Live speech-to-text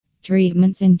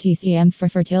Treatments in TCM for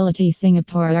fertility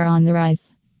Singapore are on the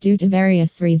rise. Due to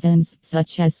various reasons,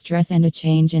 such as stress and a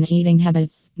change in eating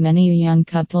habits, many young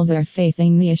couples are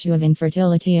facing the issue of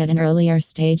infertility at an earlier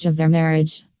stage of their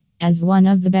marriage. As one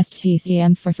of the best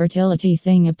TCM for fertility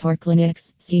Singapore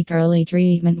clinics, seek early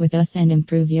treatment with us and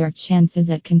improve your chances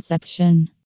at conception.